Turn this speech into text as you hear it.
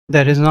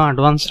There is no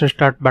advanced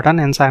restart button,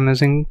 hence I am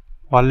using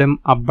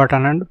volume up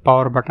button and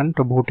power button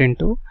to boot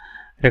into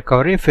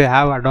recovery. If you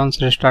have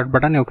advanced restart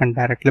button, you can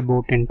directly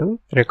boot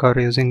into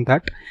recovery using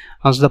that.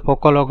 Once the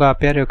Poco logo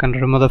appear, you can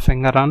remove the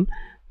finger on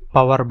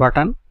power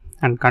button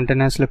and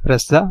continuously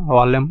press the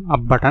volume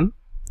up button.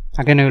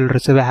 Again you will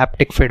receive a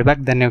haptic feedback,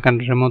 then you can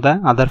remove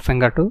the other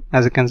finger too.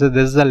 As you can see,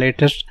 this is the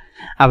latest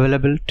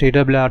available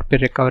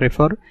TWRP recovery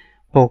for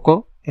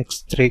Poco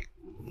X3.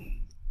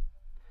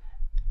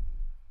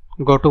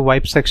 Go to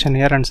wipe section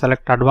here and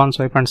select advanced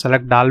wipe and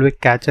select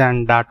Dalvik cache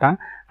and data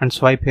and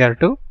swipe here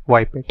to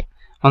wipe it.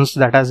 Once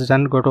that has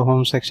done, go to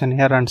home section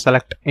here and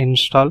select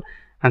install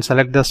and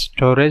select the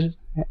storage,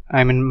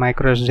 I mean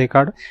micro SD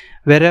card.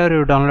 Wherever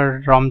you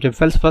download ROM zip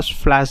files, first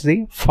flash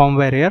the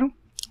firmware here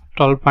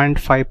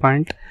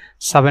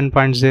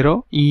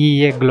 12.5.7.0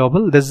 EEA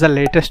global. This is the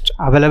latest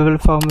available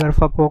firmware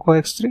for Poco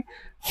X3.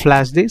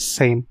 Flash the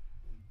same.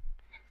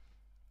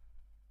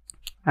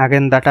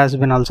 Again that has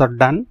been also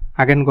done.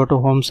 Again go to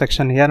home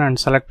section here and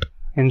select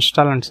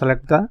install and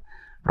select the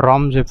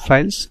ROM zip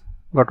files.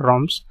 Go to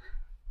ROMs.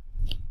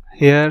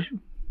 Here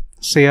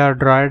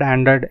CrDroid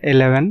Android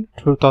 11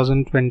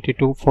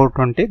 2022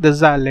 420. This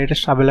is the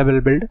latest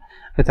available build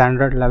with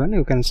Android 11.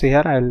 You can see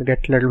here, I will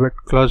get a little bit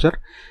closer.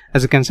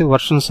 As you can see,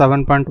 version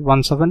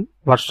 7.17,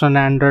 version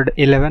Android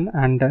 11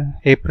 and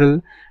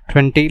April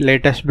 20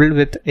 latest build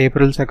with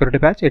April security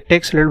patch. It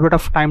takes a little bit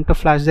of time to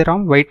flash the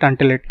ROM. Wait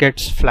until it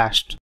gets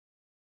flashed.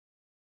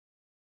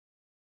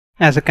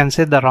 As you can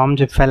see, the ROM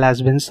zip file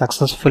has been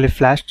successfully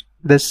flashed.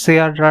 This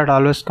CrDroid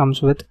always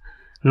comes with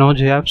no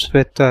GApps.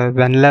 With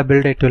vanilla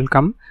build it will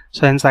come.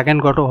 So hence again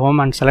go to home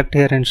and select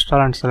here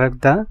install and select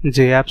the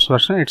GApps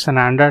version. It's an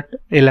Android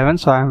 11,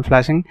 so I am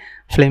flashing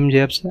Flame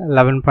GApps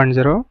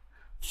 11.0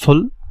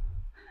 full.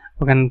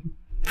 You can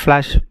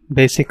flash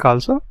basic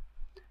also.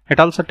 It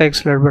also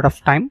takes a little bit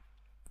of time.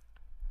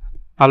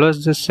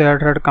 Always this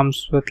CrDroid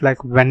comes with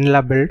like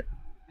vanilla build,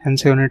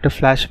 hence you need to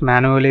flash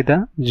manually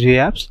the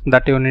GApps.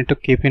 That you need to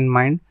keep in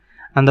mind.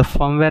 And the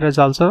firmware is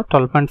also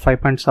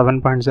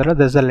 12.5.7.0.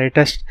 This is the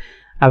latest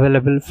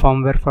available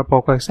firmware for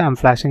Poco X3. I am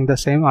flashing the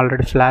same,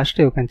 already flashed,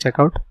 you can check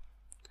out.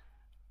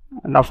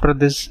 And after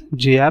this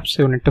GApps,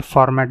 you need to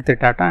format the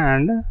data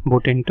and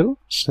boot into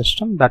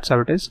system. That's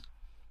how it is.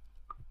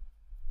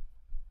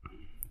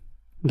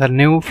 The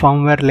new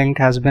firmware link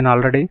has been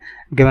already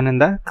given in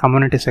the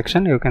community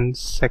section. You can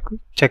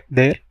check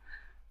there.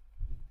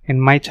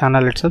 In my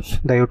channel itself,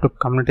 the YouTube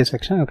community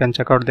section, you can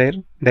check out there.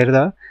 There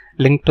the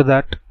link to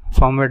that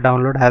firmware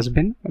download has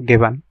been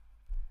given.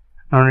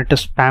 No need to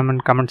spam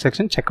and comment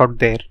section, check out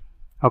there.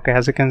 Okay,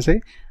 as you can see,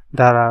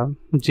 the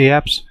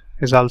GApps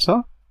is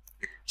also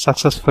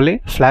successfully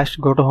flashed.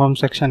 Go to home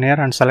section here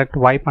and select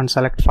wipe and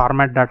select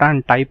format data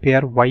and type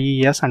here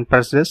YES and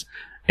press this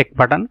tick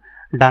button.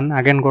 Done.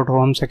 Again go to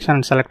home section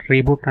and select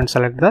reboot and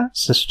select the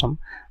system.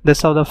 This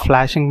is how the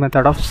flashing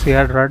method of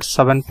CrDroid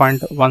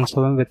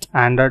 7.17 with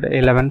Android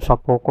 11 for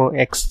Poco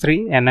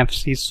X3,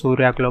 NFC,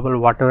 Surya Global,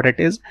 whatever it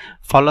is.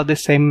 Follow the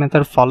same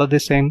method, follow the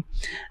same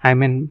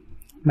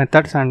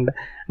methods and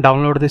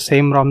download the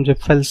same ROM zip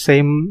file,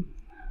 same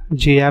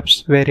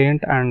GApps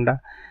variant and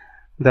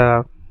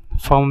the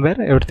firmware,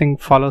 everything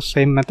follows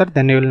same method,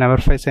 then you will never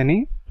face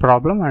any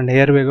problem. And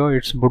here we go,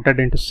 it's booted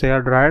into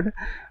CrDroid.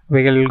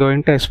 We will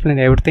going to explain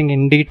everything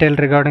in detail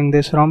regarding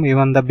this ROM.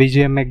 Even the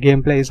bgmi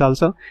gameplay is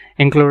also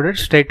included.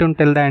 Stay tuned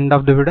till the end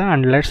of the video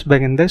and let's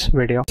begin this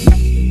video.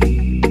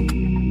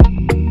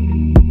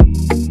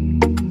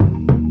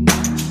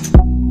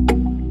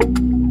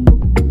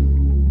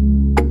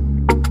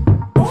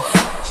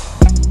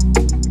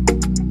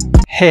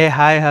 Hey,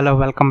 hi, hello,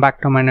 welcome back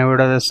to my new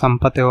video. This is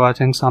Sampath. You're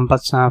watching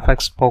Sampath's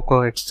FX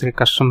Poco X3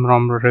 custom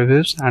ROM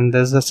reviews, and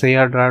this is the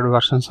CrDroid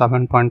version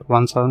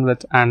 7.17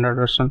 with Android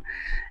version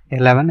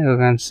 11. You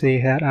can see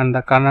here, and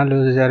the kernel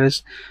user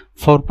is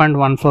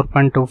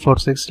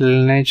 4.14.246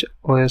 lineage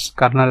OS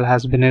kernel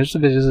has been used,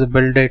 which is the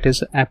build date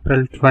is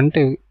April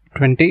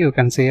 2020. You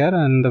can see here,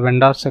 and the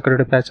vendor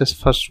security patches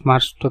 1st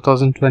March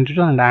 2022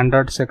 and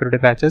Android security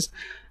patches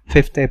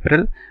 5th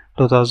April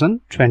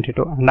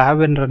 2022. And I have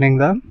been running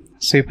the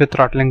CPU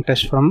throttling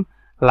test from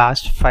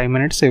last 5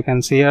 minutes. You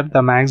can see here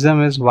the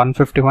maximum is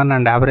 151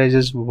 and average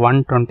is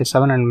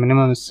 127 and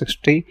minimum is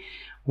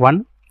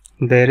 61.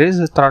 There is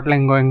a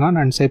throttling going on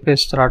and CPU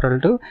is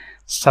throttled to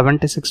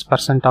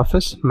 76% of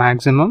its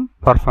maximum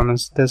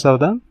performance. This is how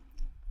the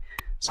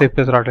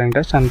CPU throttling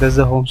test, and this is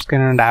the home screen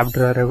and app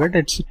drawer you get.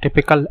 It's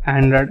typical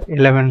Android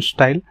 11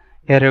 style.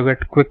 Here you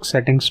get quick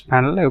settings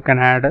panel. You can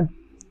add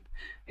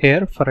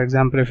here, for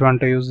example, if you want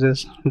to use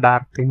this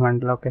dark theme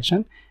and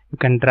location, you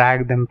can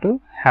drag them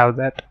to have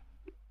that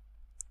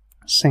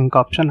sync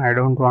option. I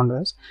don't want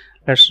this.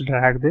 Let's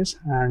drag this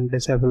and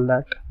disable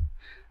that.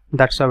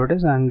 That's how it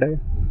is.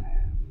 And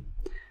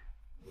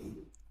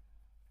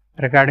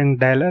regarding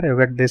dialer, you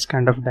get this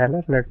kind of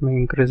dialer. Let me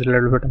increase a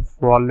little bit of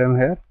volume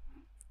here.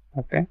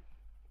 Okay.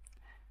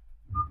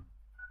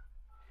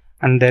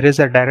 And there is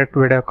a direct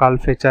video call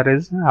feature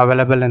is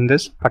available in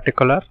this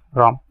particular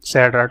ROM,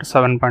 CrDroid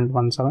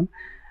 7.17.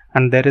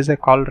 And there is a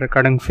call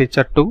recording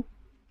feature too.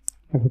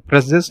 If you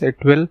press this,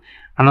 it will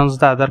announce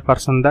the other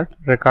person that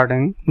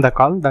recording the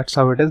call. That's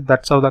how it is.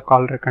 That's how the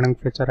call recording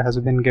feature has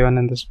been given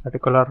in this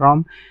particular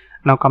ROM.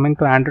 Now coming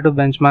to AnTuTu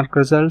benchmark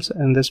results,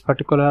 in this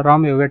particular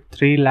ROM you get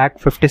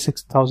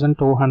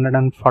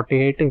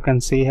 3,56,248, you can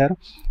see here,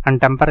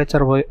 and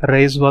temperature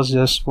rise was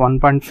just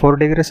 1.4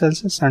 degrees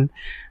Celsius and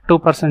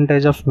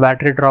 2% of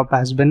battery drop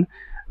has been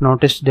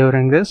noticed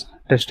during this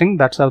testing.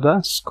 That's how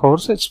the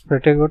scores. It's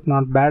pretty good,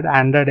 not bad.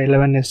 Android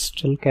 11 is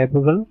still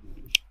capable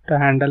to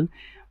handle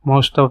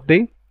most of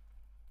the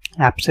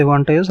apps you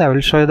want to use. I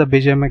will show you the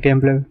BGMI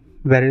gameplay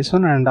very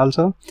soon, and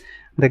also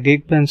the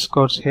Geekbench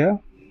scores here.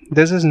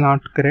 This is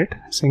not great.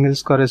 Single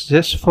score is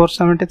just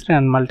 473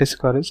 and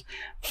multi-score is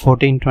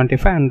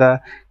 1425, and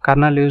the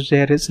kernel used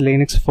here is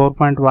Linux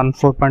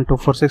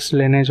 4.1.4.246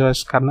 lineage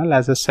OS kernel,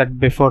 as I said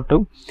before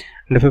too.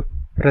 And if you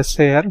press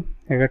here,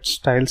 you get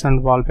styles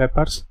and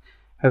wallpapers.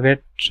 You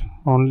get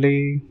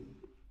only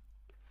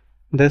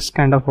this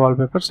kind of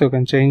wallpapers. You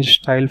can change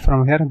style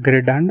from here,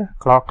 grid and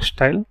clock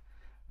style.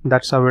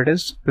 That's how it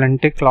is.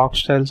 Plenty clock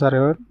styles are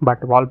here,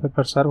 but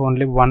wallpapers are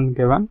only one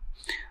given.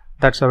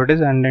 That's how it is.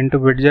 And into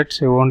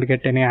widgets, you won't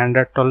get any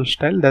Android 12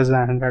 style. There's an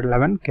Android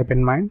 11. Keep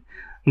in mind,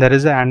 there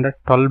is an Android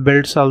 12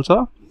 builds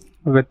also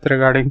with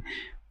regarding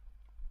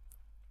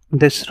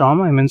this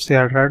ROM. I mean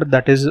CrDroid,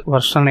 that is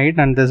version 8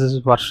 and this is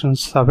version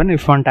 7.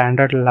 If you want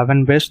Android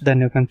 11 based,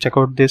 then you can check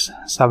out this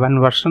 7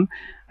 version.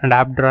 And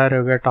app drawer,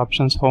 you get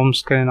options, home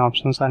screen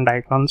options and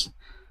icons.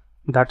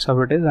 That's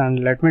how it is. And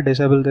let me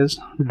disable this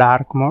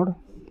dark mode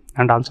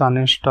and also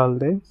uninstall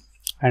the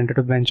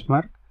AnTuTu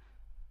benchmark.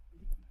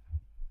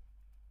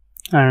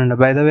 And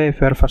by the way, if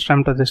you are first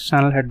time to this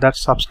channel, hit that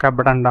subscribe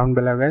button down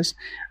below guys,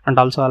 and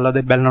also allow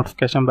the bell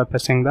notification by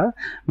pressing the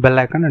bell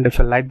icon. And if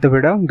you like the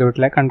video, give it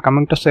like. And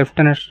coming to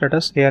safety net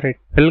status, here it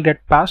will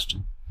get passed.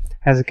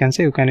 As you can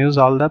see, you can use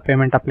all the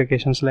payment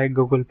applications like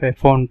Google Pay,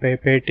 Phone Pay,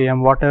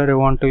 Paytm, whatever you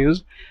want to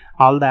use.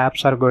 All the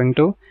apps are going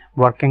to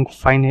working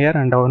fine here,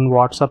 and on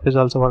WhatsApp is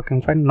also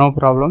working fine, no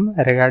problem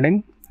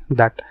regarding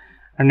that.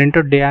 And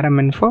into DRM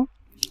info,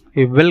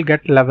 you will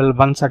get level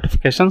 1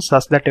 certification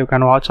such that you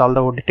can watch all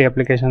the OTT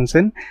applications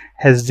in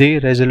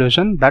HD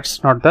resolution.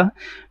 That's not the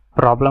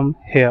problem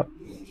here.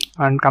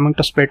 And coming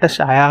to speed test,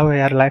 I have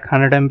here like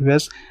 100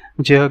 Mbps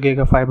Geo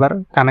Giga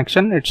Fiber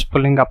connection. It's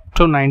pulling up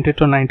to 90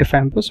 to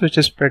 95 Mbps, which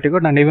is pretty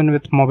good. And even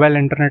with mobile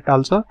internet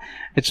also,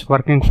 it's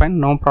working fine,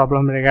 no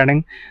problem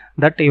regarding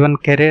that. Even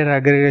carrier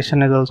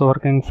aggregation is also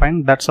working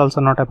fine. That's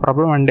also not a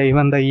problem. And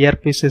even the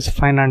earpiece is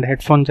fine, and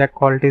headphone jack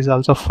quality is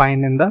also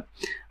fine in the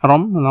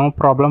ROM. No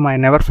problem. I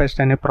never faced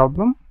any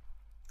problem.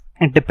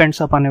 It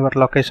depends upon your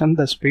location,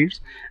 the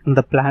speeds and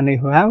the plan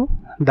you have.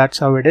 That's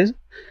how it is.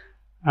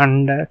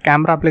 And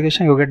camera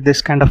application, you get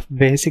this kind of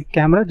basic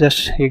camera.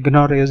 Just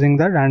ignore using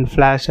that and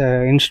flash.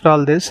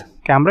 Install this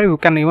camera. You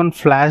can even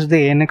flash the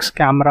ANX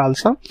camera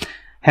also.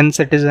 Hence,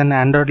 it is an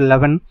Android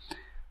 11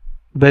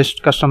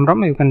 based custom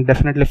ROM. You can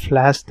definitely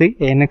flash the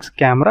ANX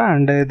camera.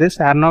 And this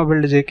Arno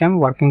build Gcam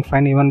working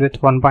fine even with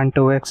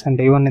 1.2x,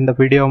 and even in the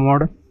video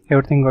mode,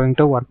 everything going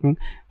to working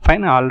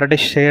fine. I already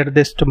shared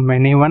this to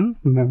many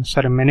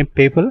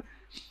people.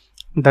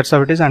 That's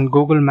how it is. And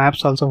Google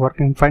Maps also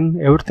working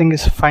fine. Everything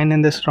is fine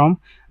in this ROM.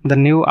 The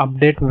new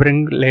update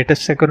bring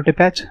latest security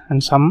patch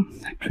and some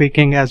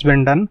tweaking has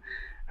been done.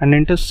 And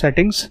into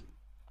settings,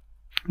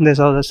 this is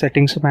all the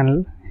settings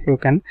panel you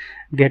can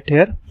get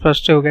here.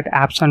 First you get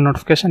apps and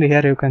notification.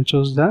 Here you can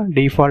choose the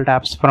default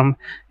apps from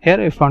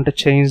here. If you want to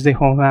change the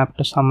home app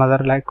to some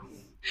other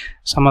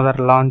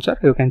launcher,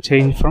 you can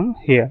change from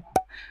here.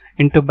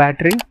 Into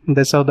battery,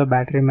 this is how the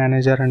battery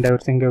manager and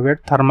everything you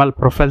get. Thermal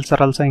profiles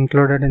are also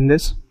included in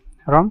this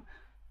ROM.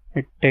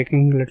 It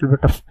taking a little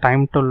bit of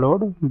time to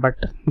load, but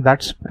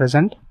that's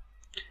present.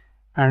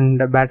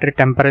 And battery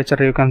temperature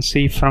you can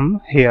see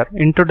from here.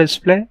 Into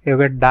display, you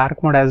get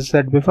dark mode as I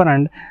said before,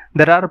 and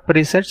there are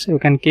presets. You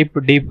can keep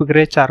deep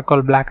gray,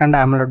 charcoal black and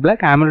AMOLED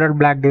black. AMOLED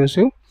black gives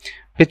you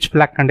pitch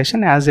black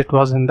condition as it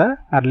was in the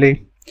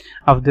early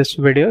of this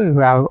video. You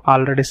have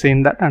already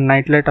seen that. And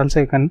night light also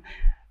you can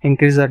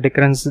increase or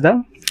decrease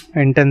the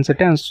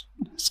intensity, and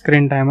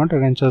screen timeout you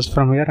can choose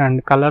from here.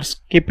 And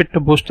colors, keep it to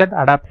boosted,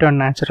 adaptive and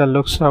natural,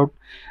 looks out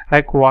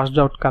like washed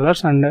out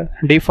colors. And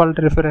default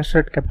refresh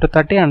rate kept to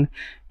 30 and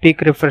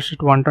peak refresh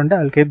rate 120.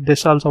 I'll keep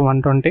this also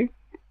 120. If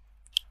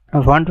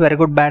you want very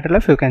good battery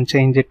life, you can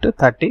change it to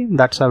 30.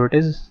 That's how it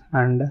is.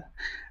 And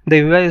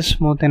the UI is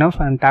smooth enough,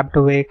 and tap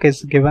to wake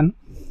is given.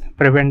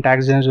 Prevent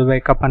accidents to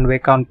wake up and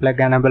wake on, plug,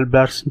 enable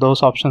blurs,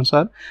 those options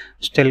are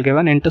still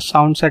given. Into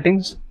sound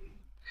settings,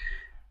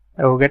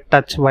 you get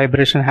touch,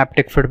 vibration,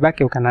 haptic feedback.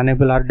 You can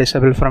enable or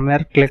disable from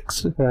here.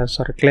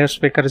 Clear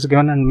speaker is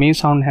given, and Me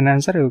sound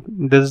enhancer.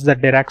 This is the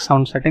dirac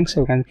sound settings.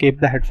 You can keep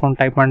the headphone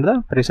type and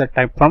the preset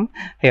type from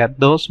here.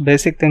 Those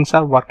basic things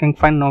are working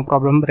fine, no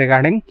problem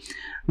regarding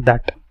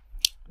that.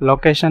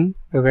 Location,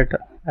 you get,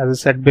 as I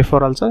said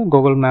before also,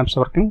 Google Maps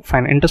working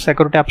fine. Into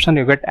security option,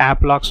 you get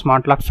app lock,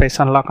 smart lock, face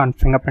unlock and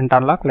fingerprint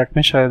unlock. Let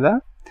me show you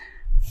the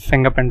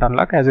fingerprint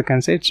unlock. As you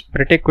can see, it's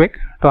pretty quick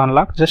to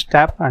unlock. Just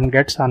tap and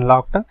gets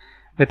unlocked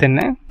within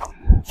a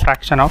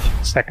fraction of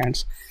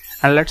seconds.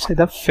 And let's see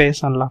the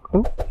face unlock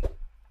too.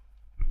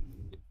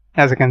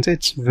 As you can see,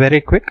 it's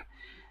very quick.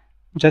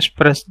 Just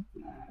press,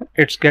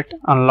 it's get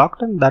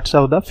unlocked, and that's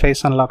how the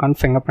face unlock and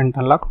fingerprint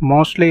unlock.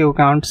 Mostly you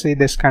can't see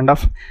this kind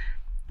of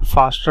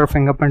faster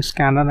fingerprint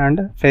scanner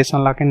and face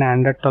unlock in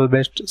Android 12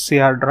 based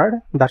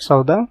CrDroid. That's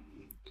how the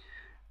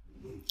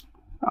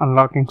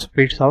unlocking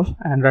speeds of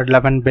Android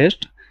 11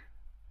 based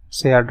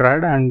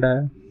CrDroid.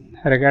 And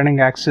regarding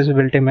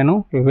accessibility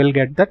menu, you will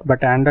get that,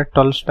 but Android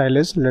 12 style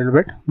is a little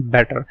bit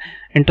better.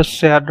 Into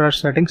CrDroid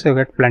settings, you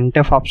get plenty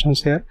of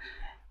options here.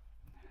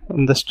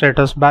 In the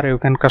status bar, you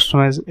can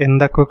customize. In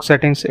the quick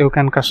settings, you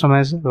can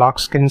customize lock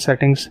screen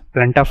settings.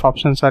 Plenty of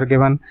options are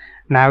given.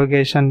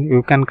 Navigation,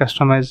 you can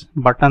customize.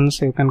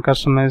 Buttons, you can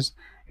customize.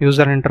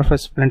 User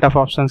interface, plenty of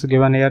options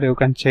given here. You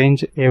can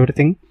change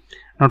everything.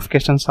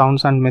 Notification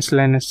sounds and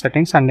miscellaneous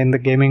settings. And in the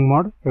gaming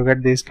mode, you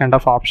get these kind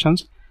of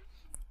options.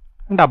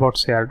 And about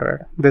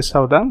CrDroid, this is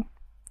how the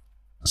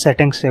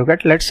settings you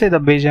get. Let's see the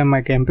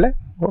BGMI gameplay.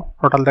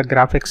 What are the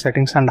graphics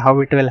settings and how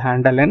it will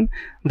handle in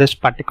this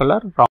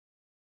particular ROM.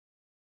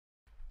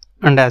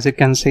 And as you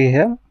can see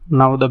here,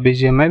 now the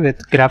BGMI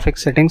with graphics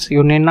settings,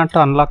 you need not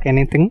to unlock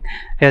anything.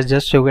 Yes,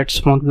 just you get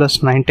smooth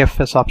plus 90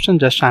 FPS option.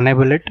 Just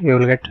enable it, you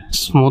will get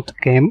smooth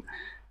game.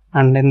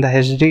 And in the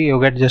HD,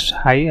 you get just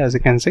high. As you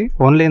can see,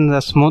 only in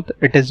the smooth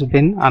it is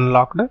been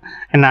unlocked.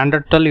 In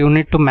Android 12, you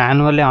need to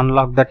manually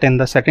unlock that in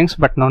the settings,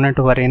 but no need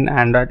to worry in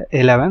Android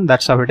 11.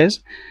 That's how it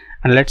is.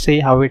 And let's see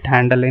how it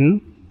handle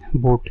in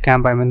boot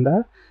camp. I mean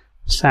the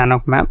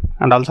Sanok map.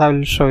 And also I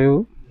will show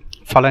you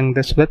following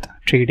this with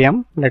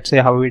TDM. Let's see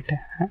how it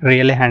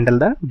really handle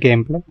the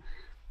gameplay.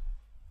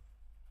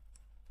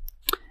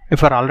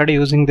 If you are already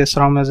using this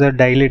ROM as a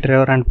daily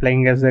driver and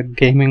playing as a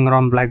gaming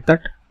ROM like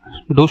that,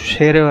 do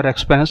share your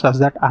experience, as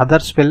that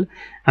others will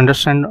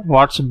understand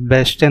what's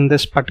best in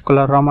this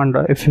particular ROM. And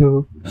if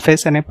you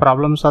face any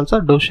problems also,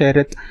 do share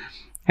it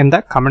in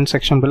the comment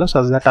section below,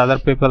 so that other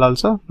people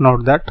also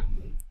note that,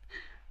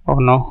 oh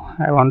no,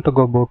 I want to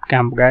go boot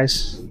camp,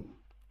 guys.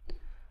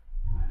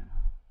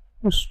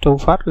 It's too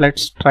far.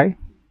 Let's try.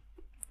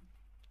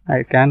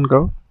 I can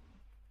go.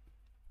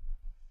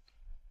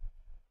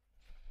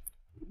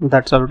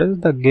 That's how it is.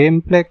 The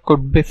gameplay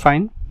could be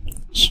fine.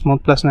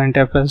 Smooth plus 90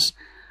 FPS,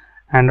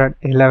 Android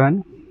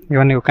 11.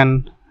 Even you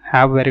can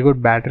have very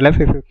good battery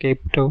life if you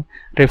keep to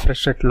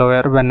refresh it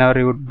lower whenever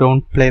you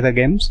don't play the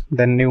games.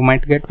 Then you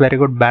might get very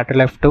good battery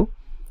life too.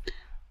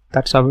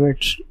 That's how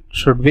it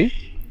should be.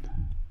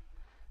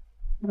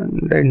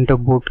 And into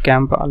boot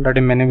camp,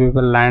 already many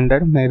people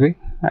landed. Maybe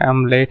I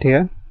am late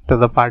here to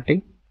the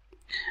party.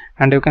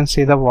 And you can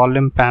see the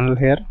volume panel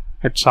here.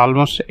 It's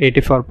almost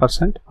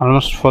 84%,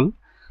 almost full.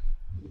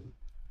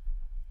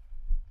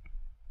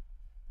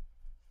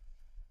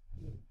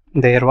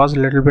 There was a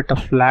little bit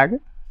of lag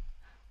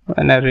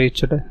when I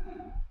reached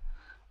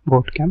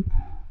boot camp.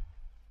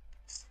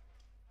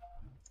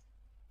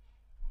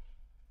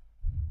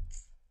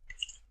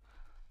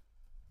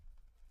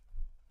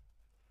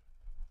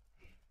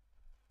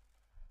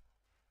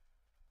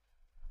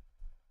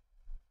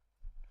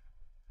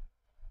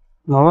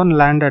 No one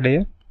landed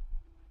here.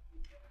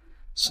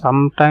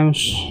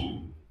 Sometimes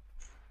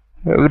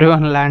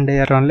everyone landed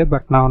here only,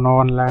 but now no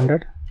one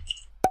landed.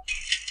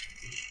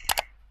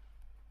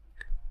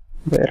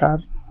 There are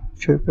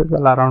few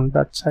people around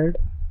that side.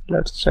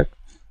 Let's check.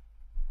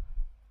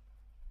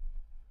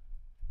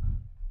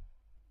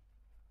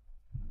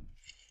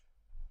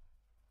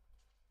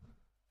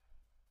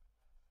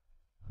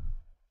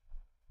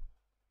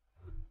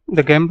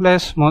 The gameplay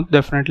is smooth.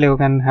 Definitely you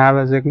can have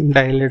as a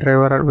daily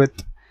driver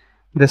with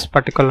this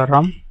particular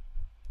ROM.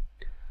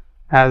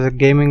 As a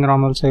gaming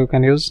ROM also you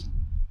can use.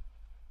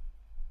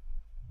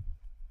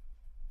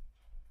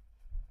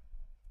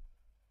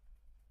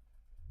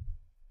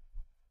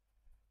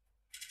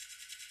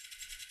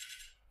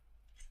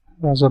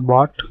 As a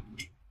bot.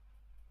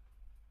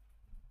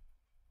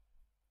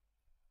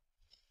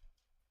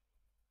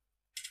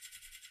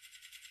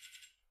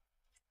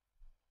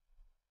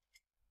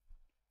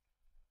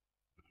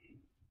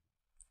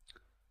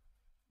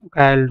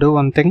 Okay, I'll do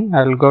one thing.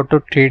 I'll go to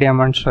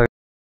TDM and show you.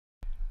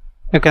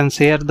 You can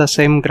see here the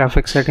same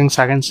graphic settings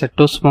again set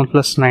to smooth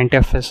plus 90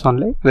 FPS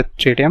only with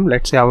TDM.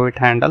 Let's see how it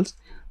handles.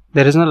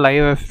 There is no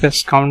live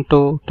FPS count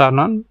to turn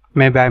on.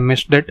 Maybe I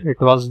missed it. It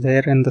was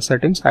there in the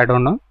settings. I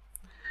don't know.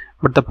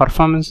 But the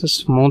performance is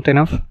smooth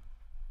enough.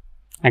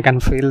 I can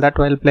feel that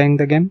while playing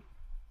the game.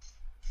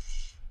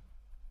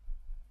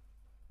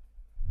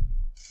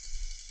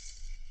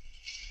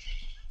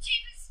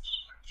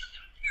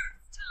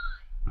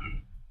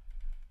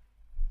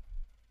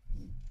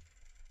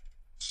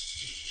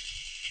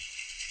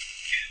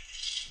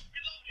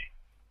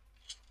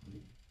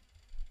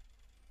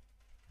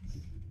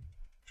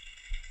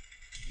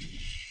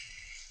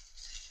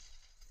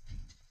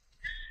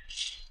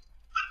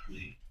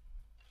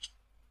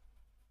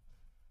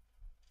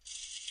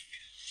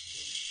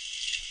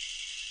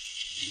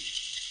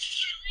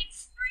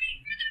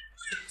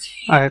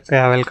 Okay,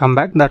 I will come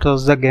back. That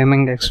was the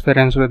gaming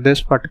experience with this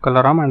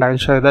particular ROM, and I will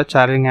show you the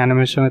charging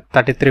animation with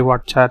 33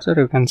 watt charger.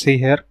 You can see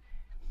here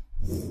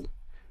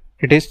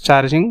It is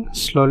charging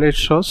slowly, it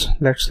shows.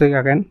 Let's see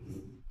again.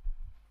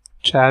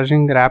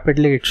 Charging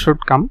rapidly, it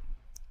should come.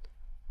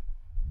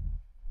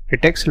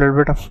 It takes a little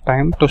bit of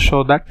time to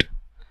show that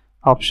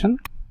option,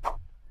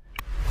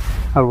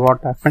 or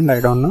what happened,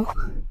 I don't know.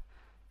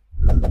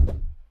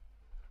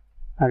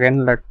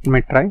 Again, let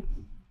me try.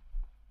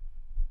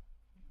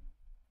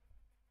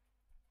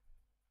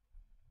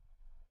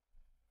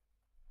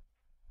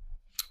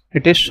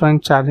 It is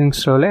showing charging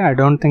slowly. I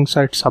don't think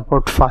so it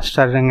supports fast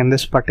charging in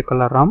this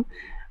particular ROM.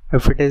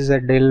 If it is a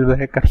deal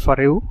breaker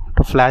for you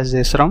to flash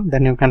this ROM,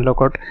 then you can look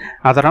out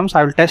other ROMs.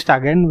 I will test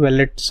again will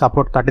it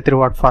support 33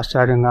 watt fast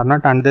charging or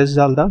not. And this is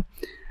all the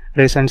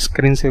recent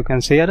screens you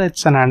can see here.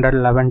 It's an Android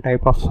 11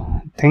 type of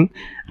thing.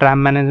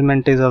 RAM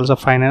management is also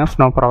fine enough,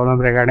 no problem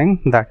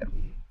regarding that.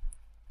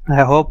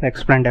 I hope I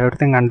explained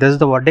everything, and this is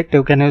the verdict.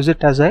 You can use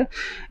it as a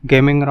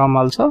gaming ROM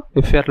also.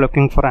 If you are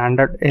looking for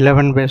Android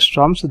 11 based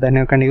ROMs, then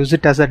you can use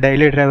it as a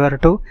daily driver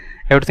too.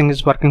 Everything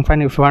is working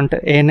fine. If you want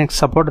ANX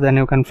support, then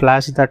you can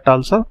flash that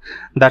also.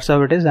 That's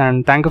how it is.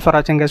 And thank you for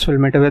watching, guys. We'll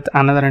meet you with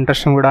another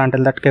interesting video.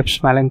 Until that, keep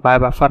smiling. Bye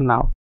bye for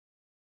now.